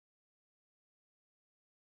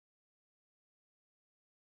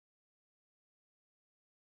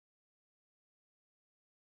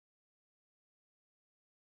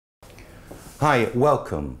Hi,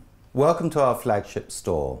 welcome. Welcome to our flagship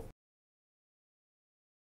store.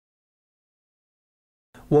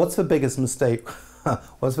 What's the biggest mistake?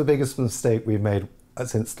 What's the biggest mistake we've made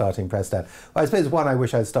since starting Prestat? Well, I suppose one, I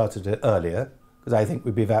wish I'd started it earlier, because I think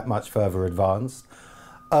we'd be that much further advanced.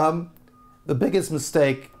 The biggest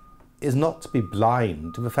mistake is not to be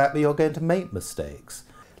blind to the fact that you're going to make mistakes.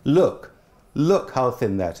 Look how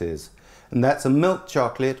thin that is. And that's a milk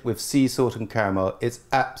chocolate with sea salt and caramel. It's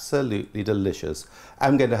absolutely delicious.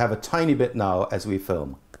 I'm going to have a tiny bit now as we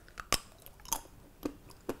film.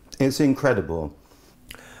 It's incredible.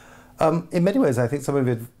 In many ways, I think some of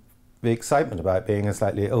the excitement about being a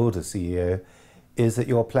slightly older CEO is that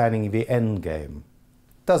you're planning the end game.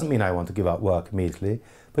 Doesn't mean I want to give up work immediately,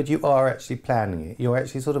 but you are actually planning it. You're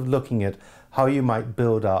actually sort of looking at how you might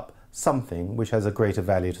build up something which has a greater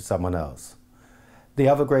value to someone else. The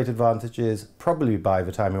other great advantage is probably by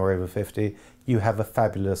the time you're over 50, you have a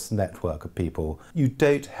fabulous network of people. You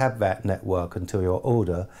don't have that network until you're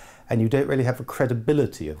older, and you don't really have the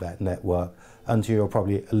credibility of that network until you're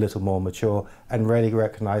probably a little more mature and really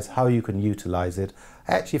recognize how you can utilize it.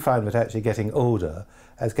 I actually find that actually getting older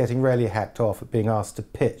as getting really hacked off at being asked to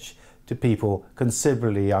pitch to people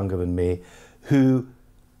considerably younger than me who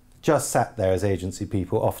just sat there, as agency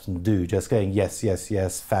people often do, just going, yes, yes,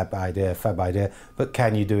 yes, fab idea, but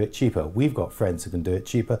can you do it cheaper? We've got friends who can do it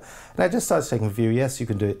cheaper. And I just started taking the view, yes, you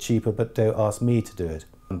can do it cheaper, but don't ask me to do it.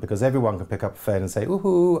 Because everyone can pick up a phone and say,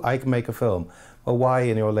 ooh, I can make a film. Well, why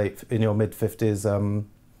in your mid-50s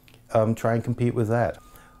try and compete with that?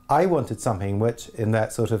 I wanted something which, in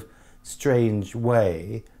that sort of strange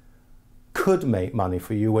way, could make money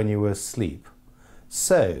for you when you were asleep.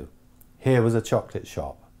 So, here was a chocolate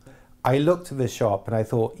shop. I looked at this shop and I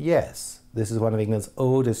thought, yes, this is one of England's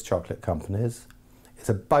oldest chocolate companies. It's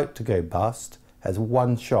about to go bust, has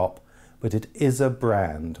one shop, but it is a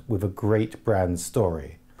brand with a great brand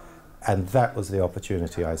story. And that was the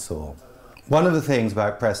opportunity I saw. One of the things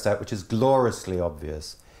about Prestat, which is gloriously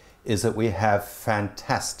obvious, is that we have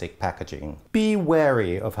fantastic packaging. Be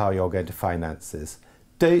wary of how you're going to finance this.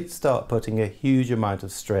 Don't start putting a huge amount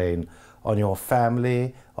of strain on your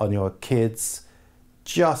family, on your kids,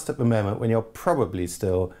 just at the moment when you're probably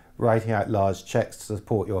still writing out large checks to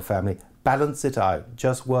support your family. Balance it out.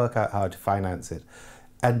 Just work out how to finance it.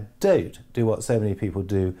 And don't do what so many people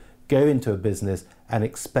do. Go into a business and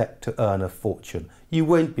expect to earn a fortune. You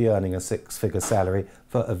won't be earning a six-figure salary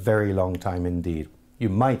for a very long time indeed. You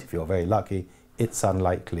might if you're very lucky. It's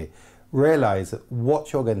unlikely. Realize that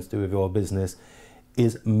what you're going to do with your business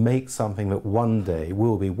is make something that one day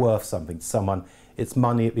will be worth something to someone. It's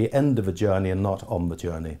money at the end of a journey and not on the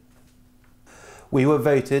journey. We were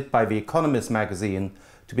voted by The Economist magazine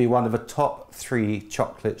to be one of the top 3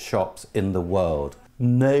 chocolate shops in the world.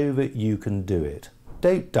 Know that you can do it.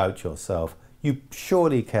 Don't doubt yourself. You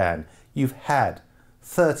surely can. You've had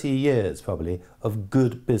 30 years probably of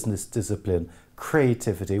good business discipline,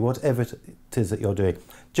 creativity, whatever it is that you're doing.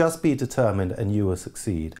 Just be determined and you will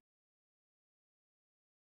succeed.